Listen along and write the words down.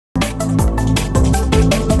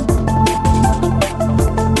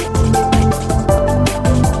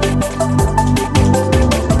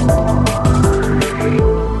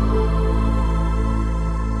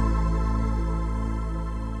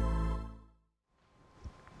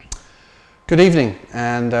Good evening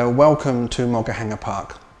and welcome to Moggahanga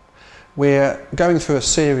Park. We're going through a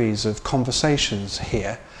series of conversations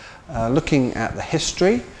here looking at the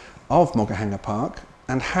history of Moggahanga Park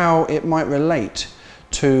and how it might relate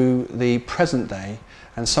to the present day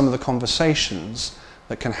and some of the conversations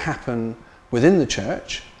that can happen within the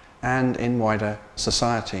church and in wider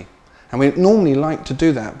society. And we normally like to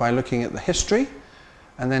do that by looking at the history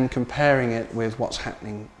and then comparing it with what's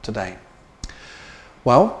happening today.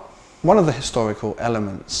 Well, one of the historical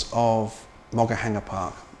elements of Moggahanga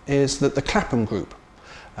Park is that the Clapham group,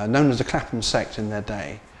 known as the Clapham sect in their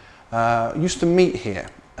day, used to meet here.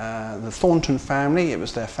 The Thornton family, it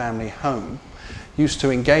was their family home, used to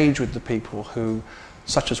engage with the people who,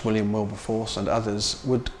 such as William Wilberforce and others,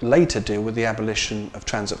 would later deal with the abolition of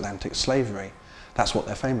transatlantic slavery. That's what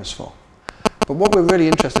they're famous for. But what we're really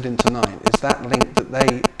interested in tonight is that link that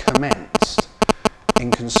they commenced in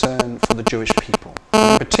concern for the Jewish people.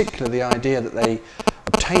 In particular, the idea that they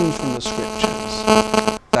obtained from the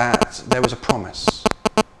scriptures that there was a promise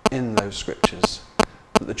in those scriptures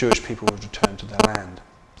that the Jewish people would return to their land.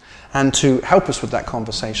 And to help us with that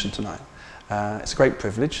conversation tonight, it's a great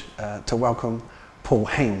privilege to welcome Paul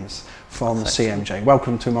Hames from CMJ.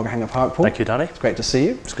 Welcome to Moggahanga Park, Paul. Thank you, Danny. It's great to see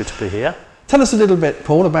you. It's good to be here. Tell us a little bit,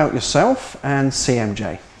 Paul, about yourself and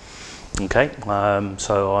CMJ. Okay,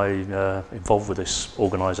 so I'm involved with this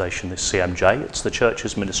organisation, this CMJ. It's the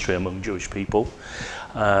Church's Ministry Among Jewish People.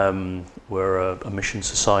 We're a mission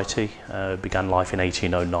society, began life in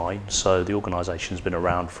 1809, so the organisation's been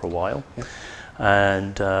around for a while. Yeah.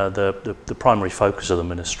 And the primary focus of the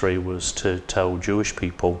ministry was to tell Jewish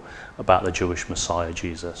people about the Jewish Messiah,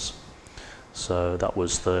 Jesus. So that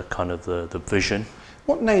was the kind of the vision.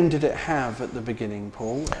 What name did it have at the beginning,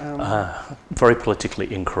 Paul? Very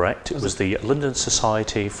politically incorrect. It was the London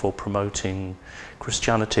Society for Promoting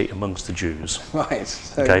Christianity Amongst the Jews.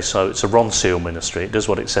 Right. Okay, so it's a Ron Seal ministry. It does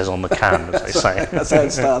what it says on the can, as they say. That's how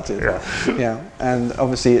it started. Yeah. And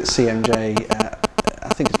obviously it's CMJ.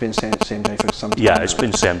 I think it's been CMJ for some time. Yeah, it's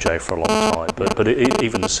been CMJ for a long time, but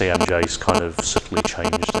even the CMJ's kind of subtly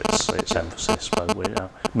changed its emphasis. But we're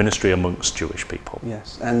ministry amongst Jewish people.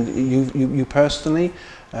 Yes, and you personally,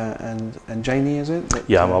 and Janie, is it?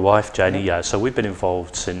 Yeah, my wife Janie. Yeah, so we've been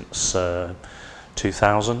involved since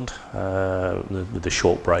 2000 with a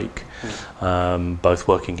short break, both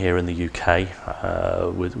working here in the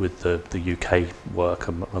UK with the UK work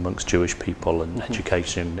amongst Jewish people and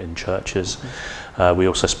education in churches. We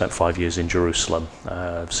also spent 5 years in Jerusalem.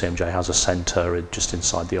 CMJ has a centre just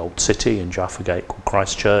inside the old city in Jaffa Gate called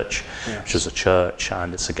Christ Church, which is a church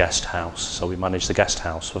and it's a guest house. So we managed the guest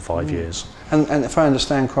house for 5 years. And if I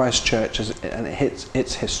understand Christ Church and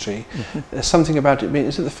its history, there's something about it being,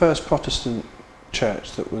 is it the first Protestant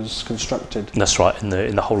church that was constructed? That's right, in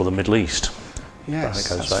the whole of the Middle East. Yes,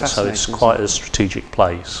 that's fascinating. So it's quite a strategic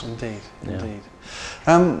place. Indeed, indeed.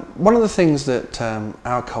 One of the things that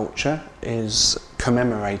our culture is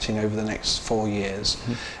commemorating over the next 4 years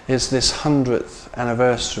is this 100th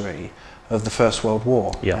anniversary of the First World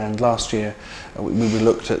War. Yeah. And last year we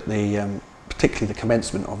looked at particularly the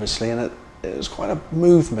commencement, obviously, and it was quite a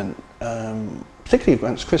movement, particularly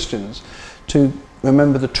against Christians, to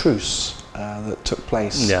remember the truce that took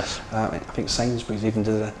place. Yes. I think Sainsbury's even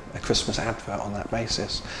did a Christmas advert on that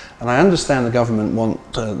basis. And I understand the government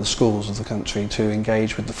want the schools of the country to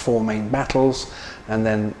engage with the 4 main battles, and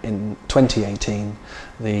then in 2018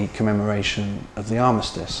 the commemoration of the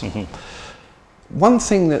armistice. One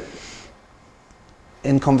thing that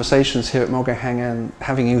in conversations here at Moggahanga, and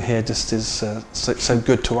having you here just is so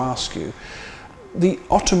good to ask you, the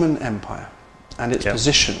Ottoman Empire and its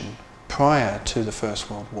position prior to the First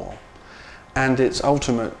World War and its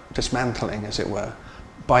ultimate dismantling, as it were,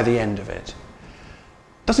 by the end of it,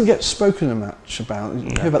 doesn't get spoken much about. You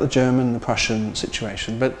hear about the German, the Prussian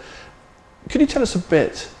situation, but could you tell us a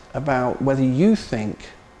bit about whether you think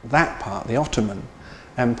that part, the Ottoman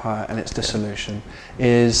Empire and its dissolution,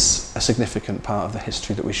 is a significant part of the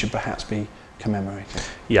history that we should perhaps be commemorating?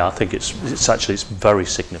 Yeah, I think it's very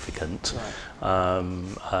significant,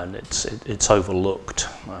 and it's overlooked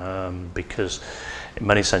because in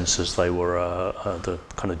many senses they were the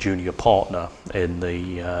kind of junior partner in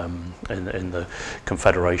the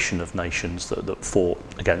confederation of nations that fought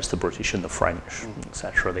against the British and the French,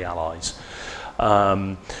 etc., the Allies.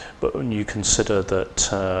 But when you consider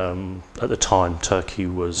that at the time Turkey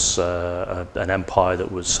was an empire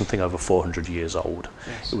that was something over 400 years old,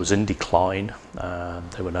 it was in decline.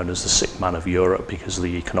 They were known as the sick man of Europe because of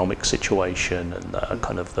the economic situation and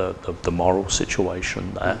kind of the moral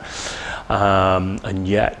situation there. And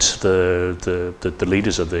yet the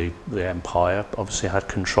leaders of the empire obviously had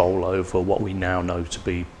control over what we now know to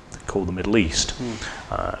be call the Middle East.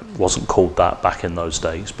 It wasn't called that back in those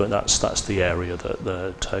days, but that's the area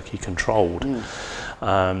that Turkey controlled.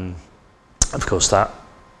 Of course, that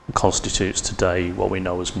constitutes today what we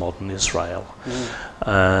know as modern Israel,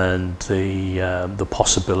 and the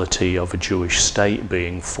possibility of a Jewish state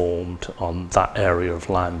being formed on that area of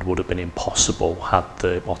land would have been impossible had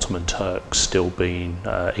the Ottoman Turks still been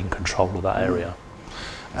in control of that area.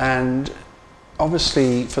 And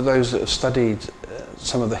obviously, for those that have studied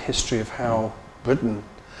some of the history of how Britain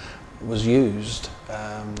was used,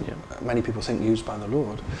 many people think used by the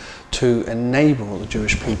Lord, to enable the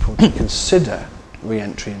Jewish people to consider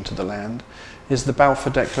re-entry into the land, is the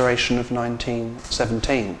Balfour Declaration of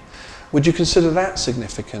 1917. Would you consider that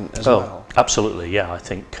significant as well? Absolutely, yeah. I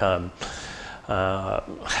think the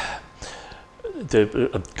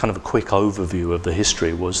kind of a quick overview of the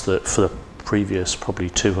history was that for the previous probably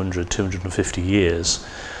 250 years,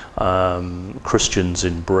 Christians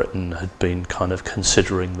in Britain had been kind of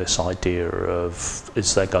considering this idea of,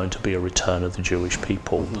 is there going to be a return of the Jewish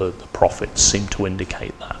people? The prophets seem to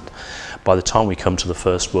indicate that. By the time we come to the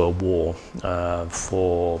First World War,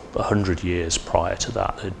 for 100 years prior to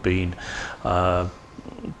that, there'd been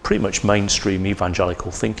pretty much mainstream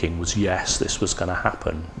evangelical thinking was, yes, this was going to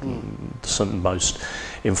happen. Some of the most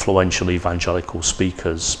influential evangelical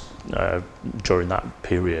speakers during that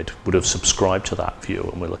period would have subscribed to that view,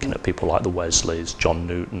 and we're looking at people like the Wesleys, John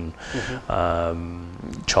Newton,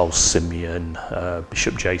 Charles Simeon,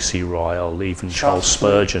 Bishop J.C. Ryle, even Charles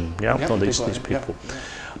Spurgeon. These people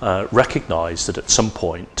recognised that at some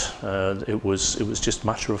point it was just a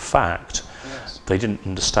matter of fact. They didn't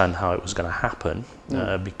understand how it was going to happen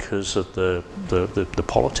because of the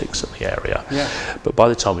politics of the area. But by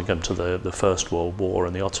the time we come to the First World War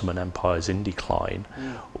and the Ottoman Empire's in decline,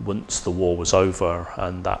 once the war was over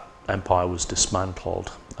and that empire was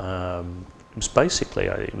dismantled, it was basically,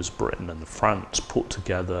 it was Britain and France put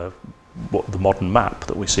together the modern map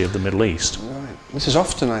that we see of the Middle East. Right. This is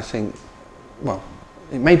often, I think, well,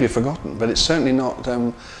 it may be forgotten, but it's certainly not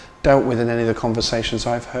dealt with in any of the conversations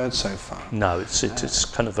I've heard so far. No, it's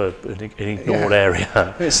kind of an ignored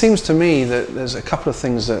area. It seems to me that there's a couple of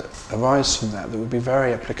things that arise from that would be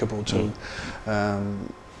very applicable to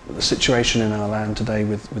the situation in our land today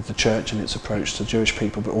with the church and its approach to Jewish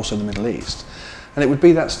people, but also the Middle East. And it would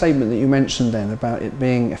be that statement that you mentioned then about it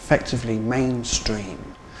being effectively mainstream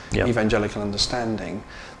evangelical understanding,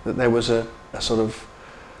 that there was a sort of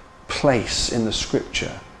place in the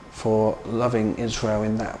scripture for loving Israel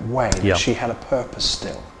in that way. That she had a purpose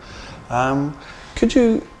still. Could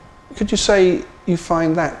you say you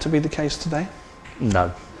find that to be the case today?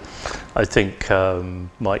 No. I think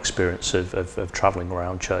my experience of travelling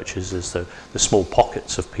around churches is the small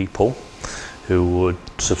pockets of people who would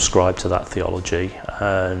subscribe to that theology,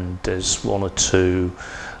 and there's one or two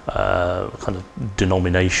kind of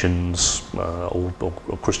denominations or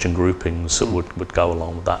Christian groupings that would go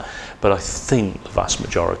along with that. But I think the vast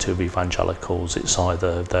majority of evangelicals, it's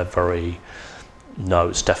either they're very, no,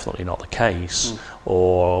 it's definitely not the case,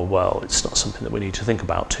 or, well, it's not something that we need to think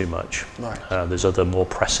about too much. Right. There's other more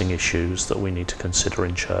pressing issues that we need to consider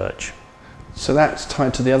in church. So that's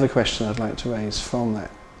tied to the other question I'd like to raise from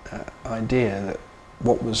that idea that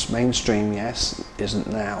what was mainstream, yes, isn't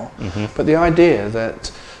now, but the idea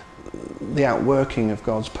that the outworking of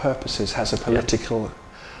God's purposes has a political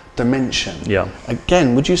dimension.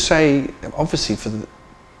 Again, would you say, obviously for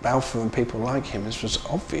Balfour and people like him, this was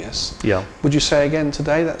obvious. Would you say again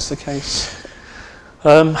today that's the case?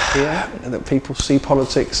 That people see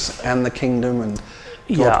politics and the kingdom and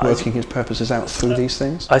God working his purposes out through these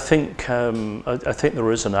things? I think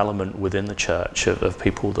there is an element within the church of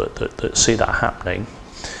people that see that happening,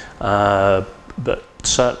 but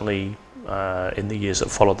certainly in the years that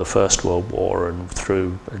followed the First World War and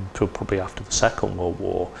through probably after the Second World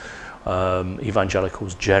War,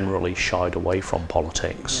 evangelicals generally shied away from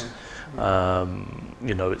politics.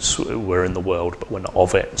 You know, we're in the world, but we're not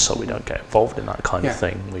of it, so we don't get involved in that kind of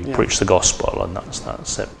thing. We preach the gospel, and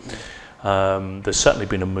that's it. There's certainly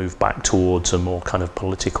been a move back towards a more kind of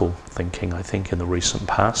political thinking, I think, in the recent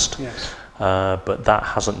past. But that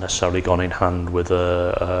hasn't necessarily gone in hand with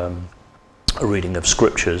a reading of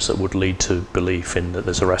scriptures that would lead to belief in that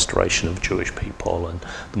there's a restoration of Jewish people, and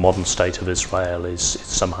the modern state of Israel is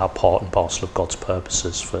somehow part and parcel of God's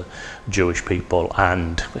purposes for Jewish people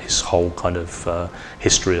and his whole kind of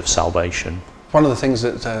history of salvation. One of the things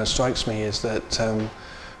that strikes me is that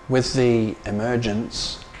with the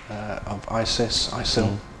emergence of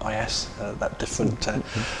ISIL, IS, that different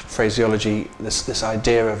phraseology, this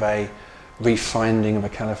idea of a refinding of a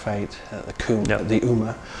caliphate, the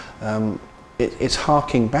Ummah, it's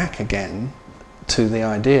harking back again to the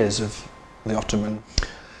ideas of the Ottoman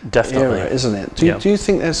Definitely. era, isn't it? Do you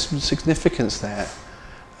think there's some significance there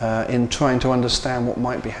in trying to understand what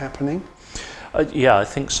might be happening? Yeah, I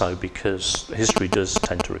think so, because history does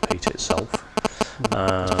tend to repeat itself.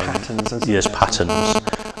 Patterns, isn't yes, there? patterns.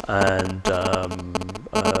 And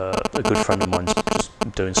a good friend of mine's just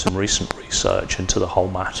doing some recent research into the whole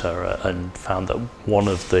matter and found that one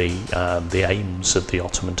of the aims of the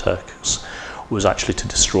Ottoman Turks was actually to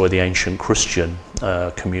destroy the ancient Christian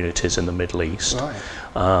communities in the Middle East, right.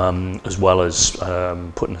 as well as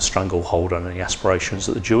putting a stranglehold on any aspirations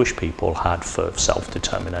that the Jewish people had for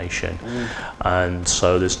self-determination. And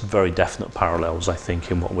so there's very definite parallels, I think,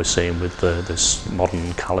 in what we're seeing with this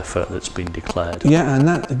modern caliphate that's been declared. Yeah, and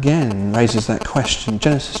that again raises that question.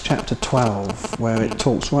 Genesis chapter 12, where it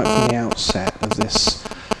talks right from the outset of this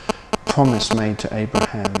promise made to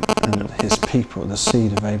Abraham and his people, the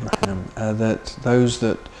seed of Abraham, that those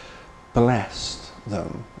that blessed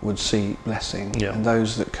them would see blessing, and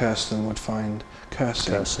those that cursed them would find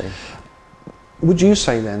cursing. Would you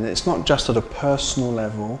say then that it's not just at a personal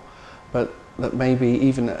level, but that maybe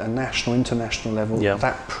even at a national, international level,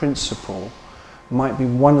 that principle might be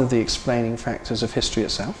one of the explaining factors of history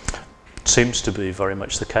itself? Seems to be very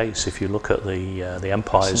much the case. If you look at the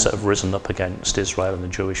empires that have risen up against Israel and the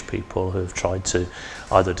Jewish people, who have tried to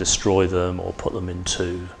either destroy them or put them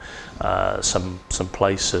into some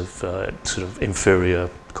place of sort of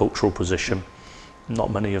inferior cultural position,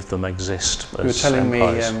 not many of them exist as You were telling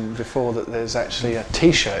empires. me before that there's actually a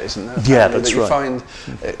T-shirt, isn't there? Yeah, that's that you right. find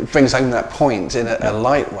it brings home that point in a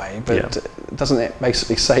light way, but doesn't it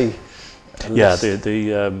basically say? Yeah,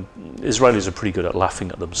 the Israelis are pretty good at laughing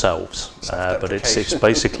at themselves, but it's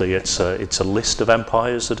basically it's a list of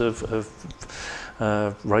empires that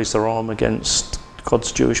have raised their arm against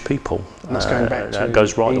God's Jewish people. And that's going back to it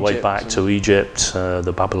goes right the way Egypt back to Egypt,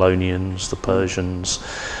 the Babylonians, the Persians,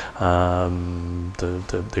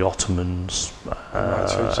 the Ottomans,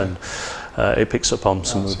 and it picks up on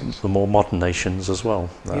some of the more modern nations as well.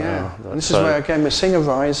 Yeah, and this is where again we're seeing a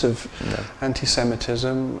rise of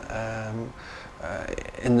anti-Semitism.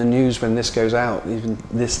 In the news when this goes out, even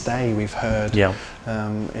this day we've heard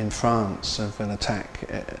in France of an attack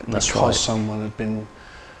because someone had been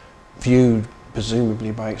viewed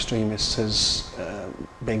presumably by extremists as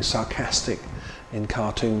being sarcastic in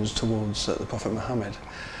cartoons towards the Prophet Muhammad.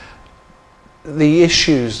 The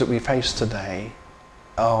issues that we face today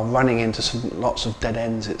are running into lots of dead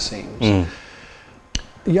ends, it seems.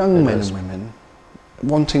 Young men and women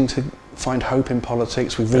wanting to find hope in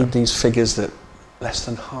politics. We read these figures that less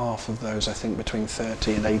than half of those, I think between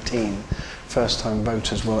 30 and 18 first-time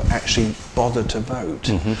voters will actually bother to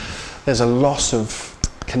vote. There's a loss of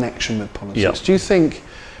connection with politics. Do you think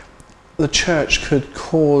the church could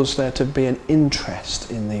cause there to be an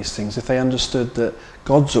interest in these things if they understood that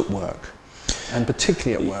God's at work, and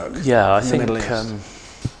particularly at work in the Middle East?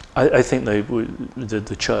 I think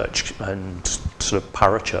the church and sort of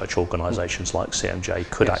parachurch organisations like CMJ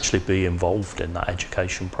could actually be involved in that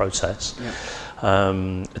education process.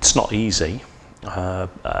 It's not easy.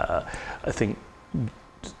 I think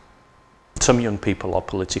some young people are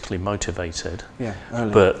politically motivated,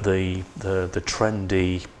 but the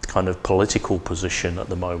trendy kind of political position at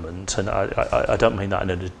the moment, and I don't mean that in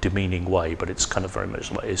a demeaning way, but it's kind of very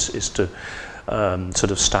much like is to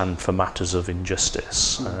sort of stand for matters of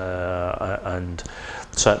injustice, and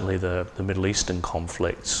certainly the Middle Eastern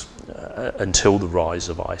conflict until the rise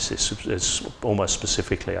of ISIS has almost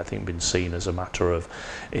specifically, I think, been seen as a matter of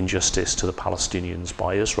injustice to the Palestinians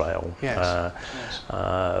by Israel.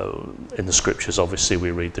 In the scriptures, obviously,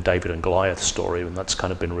 we read the David and Goliath story, and that's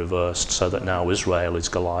kind of been reversed so that now Israel is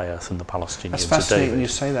Goliath and the Palestinians are David. That's fascinating you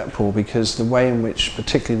say that, Paul, because the way in which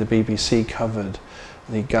particularly the BBC covered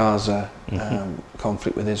the Gaza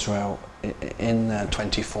conflict with Israel in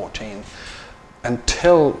 2014,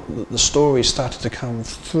 until the stories started to come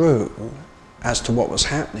through as to what was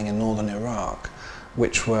happening in northern Iraq,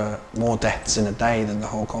 which were more deaths in a day than the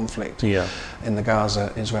whole conflict in the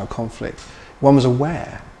Gaza-Israel conflict, one was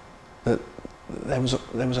aware that there was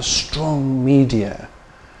a strong media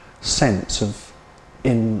sense of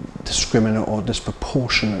indiscriminate or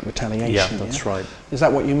disproportionate retaliation. Yeah, that's right. Is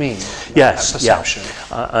that what you mean? Yes, that perception?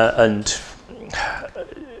 And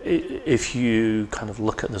if you kind of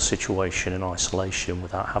look at the situation in isolation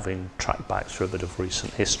without having tracked back through a bit of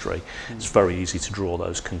recent history, it's very easy to draw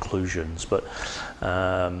those conclusions. But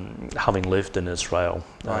having lived in Israel,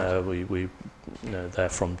 we there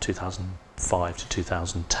from 2005 to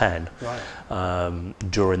 2010.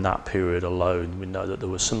 During that period alone, we know that there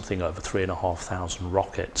was something over 3,500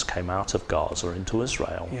 rockets came out of Gaza into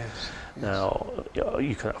Israel. Yes. Now,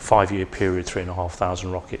 you can, a 5-year period, 3,500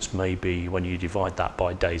 rockets, maybe when you divide that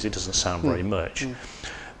by days, it doesn't sound very much.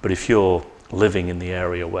 But if you're living in the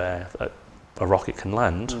area where a rocket can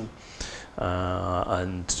land,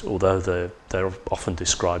 and although they're often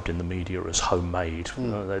described in the media as homemade,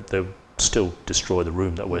 they still destroy the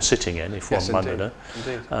room that we're sitting in if one landed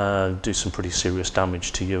it, do some pretty serious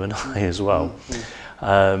damage to you and I as well.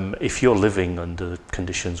 If you're living under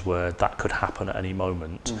conditions where that could happen at any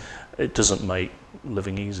moment, it doesn't make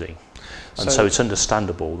living easy. And so it's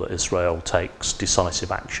understandable that Israel takes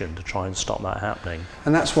decisive action to try and stop that happening.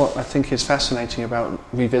 And that's what I think is fascinating about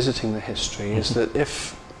revisiting the history, is that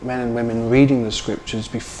if men and women reading the scriptures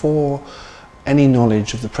before any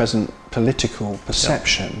knowledge of the present political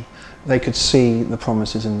perception, they could see the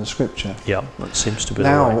promises in the scripture. Yeah, that seems to be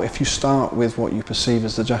now, the way. if you start with what you perceive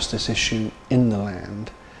as the justice issue in the land,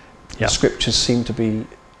 the scriptures seem to be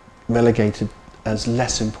relegated as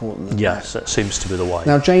less important than that. Yes, that seems to be the way.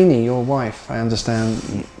 Now, Janie, your wife, I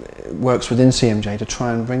understand, works within CMJ to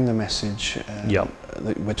try and bring the message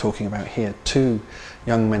that we're talking about here to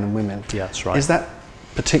young men and women. Yeah, that's right. Is that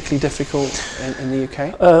particularly difficult in the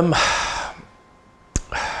UK?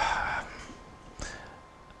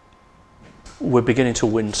 We're beginning to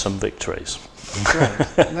win some victories. Great.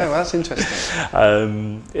 No, that's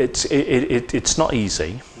interesting. It's not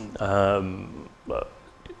easy.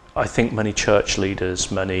 I think many church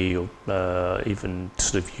leaders, many even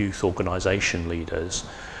sort of youth organisation leaders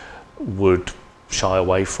would shy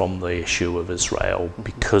away from the issue of Israel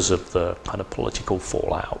because of the kind of political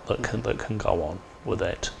fallout that can go on with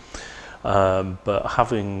it. But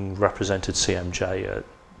having represented CMJ at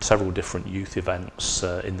several different youth events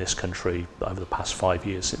in this country over the past 5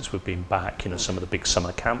 years since we've been back, some of the big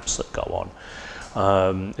summer camps that go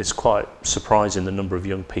on, it's quite surprising the number of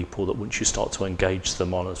young people that once you start to engage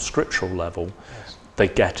them on a scriptural level, they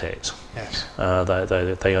get it. Yes.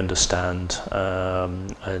 They understand,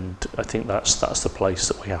 and I think that's the place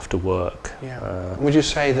that we have to work. Yeah. Would you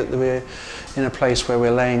say that we're in a place where we're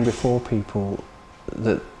laying before people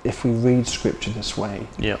that if we read scripture this way,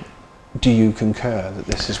 do you concur that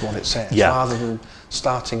this is what it says, rather than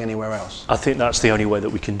starting anywhere else? I think that's the only way that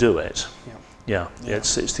we can do it.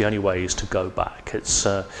 It's the only way is to go back. It's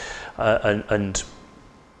and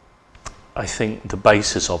I think the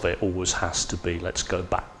basis of it always has to be, let's go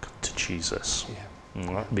back to Jesus.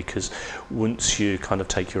 Because once you kind of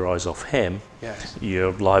take your eyes off him,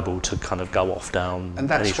 you're liable to kind of go off down and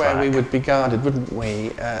that's any where track. we would be guarded, wouldn't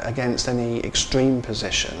we, against any extreme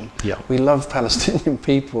position. Yeah. We love Palestinian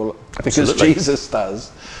people because Jesus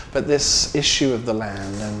does, but this issue of the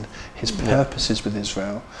land and his purposes with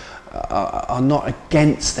Israel are not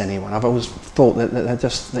against anyone. I've always thought that they're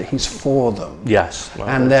just that he's for them. Yes. Well,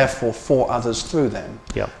 and therefore for others through them.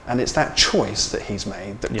 Yeah. And it's that choice that he's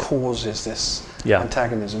made that causes this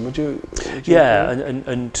antagonism. Would you agree?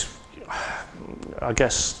 And I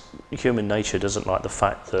guess human nature doesn't like the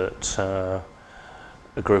fact that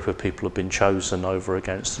a group of people have been chosen over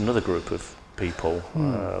against another group of people.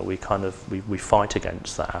 We fight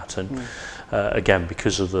against that, and again,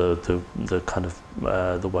 because of the kind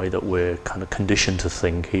of the way that we're kind of conditioned to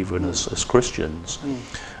think, even as Christians.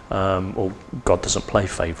 Well, God doesn't play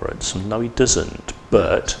favourites, and no, he doesn't.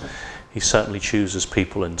 But he certainly chooses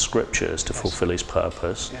people in scriptures to fulfil his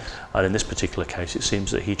purpose. And in this particular case, it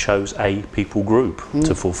seems that he chose a people group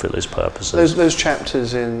to fulfil his purposes. Those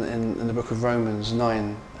chapters in the book of Romans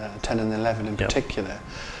 9, 10 and 11 in particular,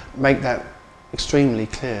 make that extremely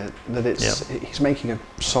clear that he's making a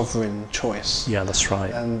sovereign choice. Yeah, that's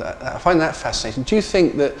right. And I find that fascinating. Do you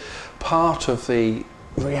think that part of the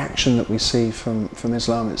reaction that we see from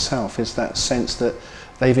Islam itself is that sense that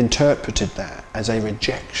they've interpreted that as a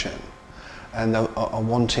rejection and are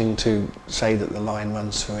wanting to say that the line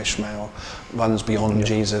runs through Ishmael, runs beyond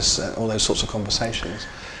Jesus, all those sorts of conversations?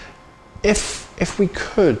 If we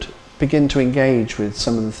could begin to engage with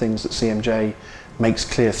some of the things that CMJ makes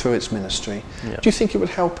clear through its ministry, do you think it would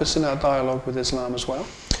help us in our dialogue with Islam as well?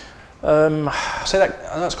 I say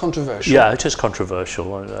that's controversial. Yeah, it is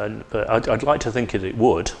controversial, but I'd like to think it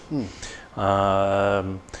would.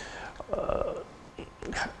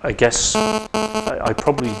 I guess I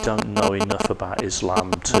probably don't know enough about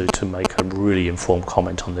Islam to make a really informed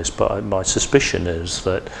comment on this, but my suspicion is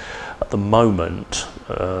that at the moment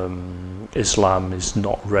Islam is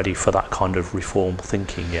not ready for that kind of reform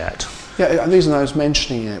thinking yet. Yeah, the reason I was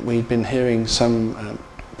mentioning it, we'd been hearing some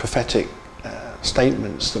prophetic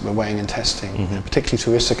statements that we're weighing and testing, particularly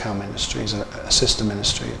through Issachar Ministries, a sister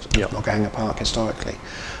ministry at Mogahanga Park historically,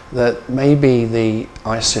 that maybe the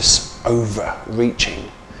ISIS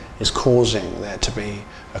overreaching is causing there to be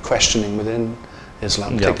a questioning within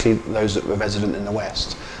Islam, particularly those that were resident in the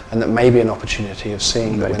West, and that may be an opportunity of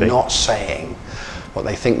seeing that we're not saying what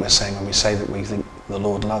they think we're saying when we say that we think the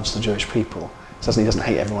Lord loves the Jewish people. He doesn't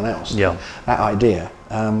hate everyone else. Yeah. That idea,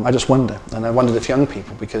 I just wonder, and I wondered if young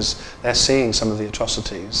people, because they're seeing some of the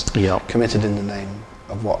atrocities committed in the name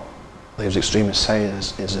of what those extremists say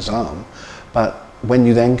is Islam, but when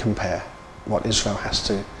you then compare what Israel has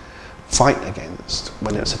to fight against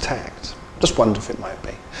when it's attacked, just wonder if it might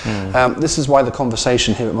be. This is why the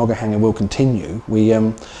conversation here at Mogahangar will continue.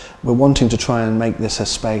 We're wanting to try and make this a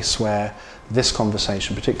space where this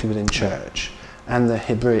conversation, particularly within church, and the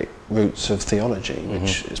Hebraic roots of theology,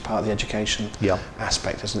 which is part of the education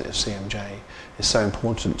aspect, isn't it, of CMJ, is so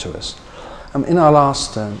important to us. In our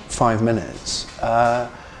last 5 minutes,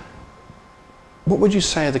 what would you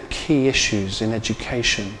say are the key issues in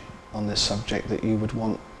education on this subject that you would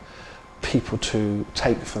want people to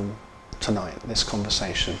take from tonight, this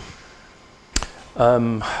conversation?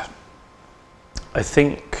 I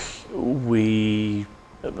think we,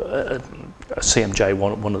 at CMJ,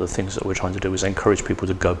 one of the things that we're trying to do is encourage people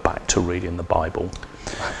to go back to reading the Bible.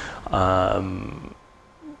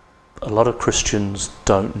 A lot of Christians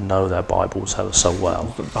don't know their Bibles so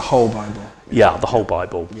well. The whole Bible. Yeah, the whole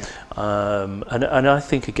Bible. Yeah. And I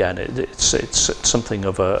think, again, it's something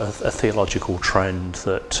of a theological trend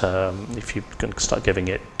that if you can start giving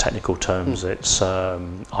it technical terms, it's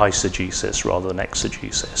eisegesis rather than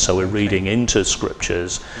exegesis. So we're reading into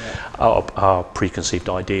scriptures our preconceived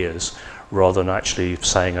ideas rather than actually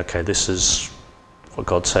saying, okay, this is what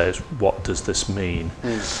God says, what does this mean?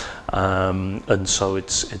 And so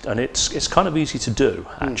it's kind of easy to do,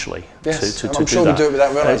 actually. Yes, to I'm sure we do it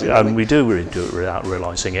without realising it. And we do really do it without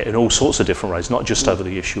realising it in all sorts of different ways, not just over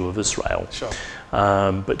the issue of Israel. Sure.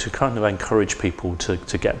 But to kind of encourage people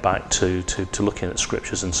to get back to looking at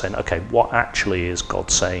scriptures and saying, okay, what actually is God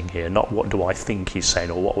saying here? Not what do I think he's saying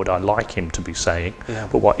or what would I like him to be saying,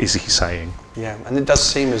 but what is he saying? Yeah, and it does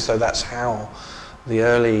seem as though that's how the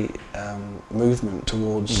early movement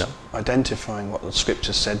towards identifying what the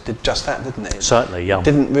scriptures said did just that, didn't it? Certainly, yeah. It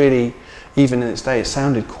didn't really, even in its day, it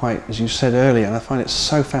sounded quite, as you said earlier, and I find it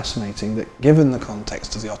so fascinating that given the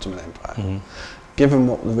context of the Ottoman Empire, given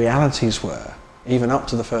what the realities were, even up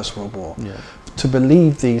to the First World War, to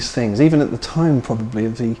believe these things, even at the time probably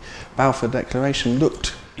of the Balfour Declaration,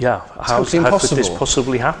 looked how could this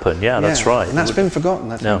possibly happen? Yeah, that's right. And that's been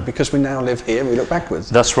forgotten, I think, because we now live here and we look backwards.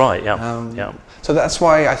 That's right, yeah. So that's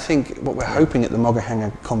why I think what we're hoping at the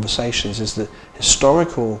Mogahangar Conversations is that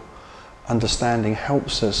historical understanding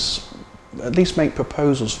helps us at least make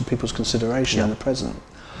proposals for people's consideration in the present.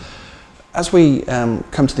 As we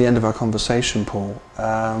come to the end of our conversation, Paul,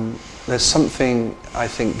 there's something I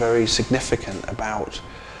think very significant about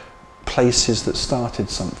places that started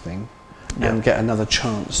something and get another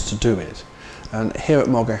chance to do it. And here at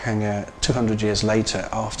Mogahangar, 200 years later,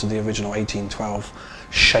 after the original 1812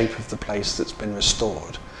 shape of the place that's been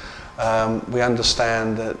restored, we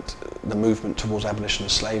understand that the movement towards abolition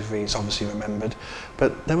of slavery is obviously remembered,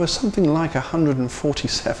 but there was something like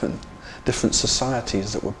 147 different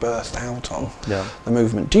societies that were birthed out of the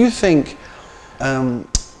movement. Do you think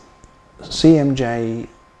CMJ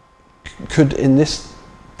could, in this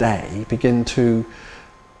day, begin to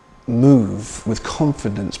move with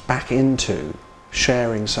confidence back into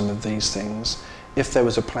sharing some of these things if there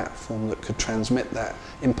was a platform that could transmit that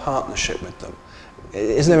in partnership with them?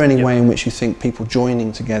 Is there any way in which you think people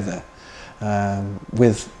joining together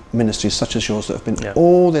with ministries such as yours that have been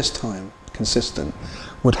all this time consistent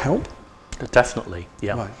would help? Definitely,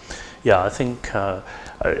 yeah. Right. Yeah, I think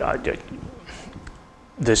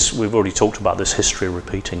we've already talked about this history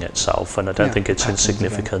repeating itself, and I don't think it's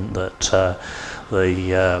insignificant that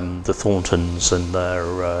the Thorntons and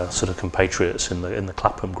their sort of compatriots in the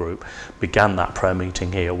Clapham group began that prayer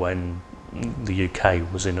meeting here when the UK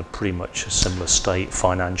was in a pretty much a similar state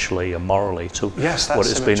financially and morally to what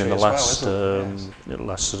it's been in the last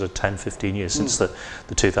last sort of 10-15 years since the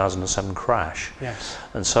 2007 crash. Yes.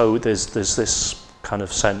 And so there's this kind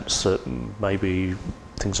of sense that maybe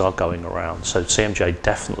things are going around. So CMJ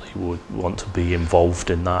definitely would want to be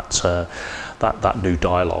involved in that that new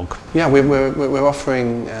dialogue. Yeah, we're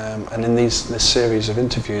offering, and in this series of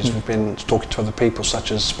interviews, we've been talking to other people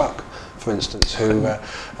such as Spuck, for instance, who are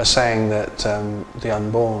saying that the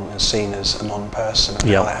unborn is seen as a non-person and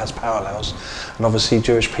how that has parallels. And obviously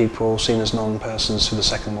Jewish people seen as non-persons through the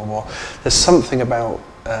Second World War. There's something about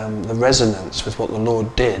the resonance with what the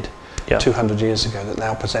Lord did 200 years ago that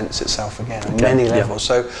now presents itself again on many levels.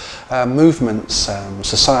 So movements,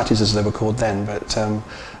 societies as they were called then, but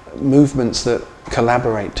movements that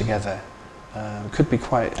collaborate together Could be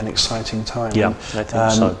quite an exciting time. Yeah, I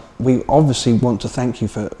think so. We obviously want to thank you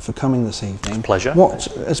for coming this evening. It's a pleasure. What,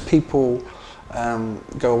 as people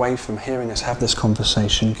go away from hearing us have this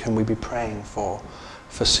conversation, can we be praying for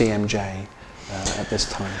CMJ at this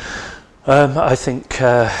time? I think,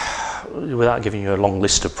 without giving you a long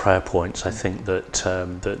list of prayer points, I think that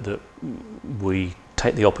that we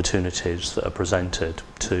take the opportunities that are presented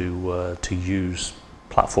to use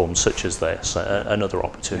platforms such as this and other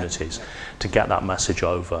opportunities to get that message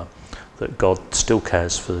over, that God still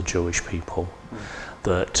cares for the Jewish people,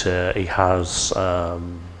 that He has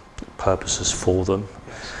purposes for them,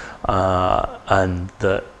 and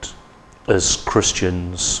that as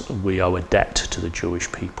Christians we owe a debt to the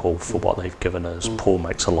Jewish people for what they've given us. Paul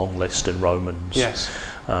makes a long list in Romans.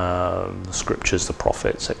 The scriptures, the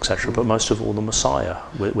prophets, etc. But most of all, the Messiah.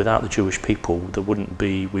 Without the Jewish people, we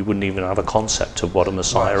wouldn't even have a concept of what a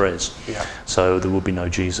Messiah is. So there would be no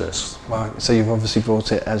Jesus. Well, so you've obviously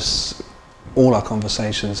brought it, as all our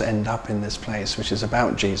conversations end up in this place, which is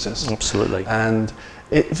about Jesus. Absolutely. And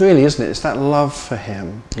it really, isn't it? It's that love for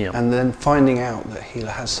Him, Yeah. and then finding out that He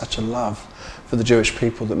has such a love for the Jewish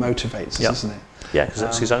people that motivates us, isn't it? Yeah, because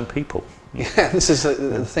it's His own people. Yeah, this is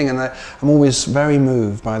the thing, and I'm always very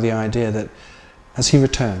moved by the idea that as He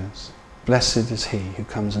returns, blessed is he who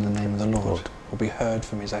comes in the name of the Lord, will be heard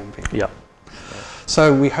from His own people. Yeah.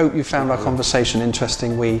 So we hope you found our conversation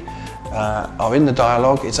interesting. We are in the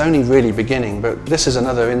dialogue. It's only really beginning, but this is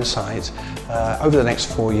another insight over the next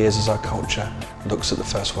 4 years as our culture looks at the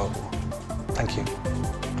First World War. Thank you.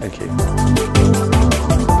 Thank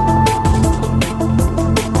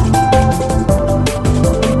you.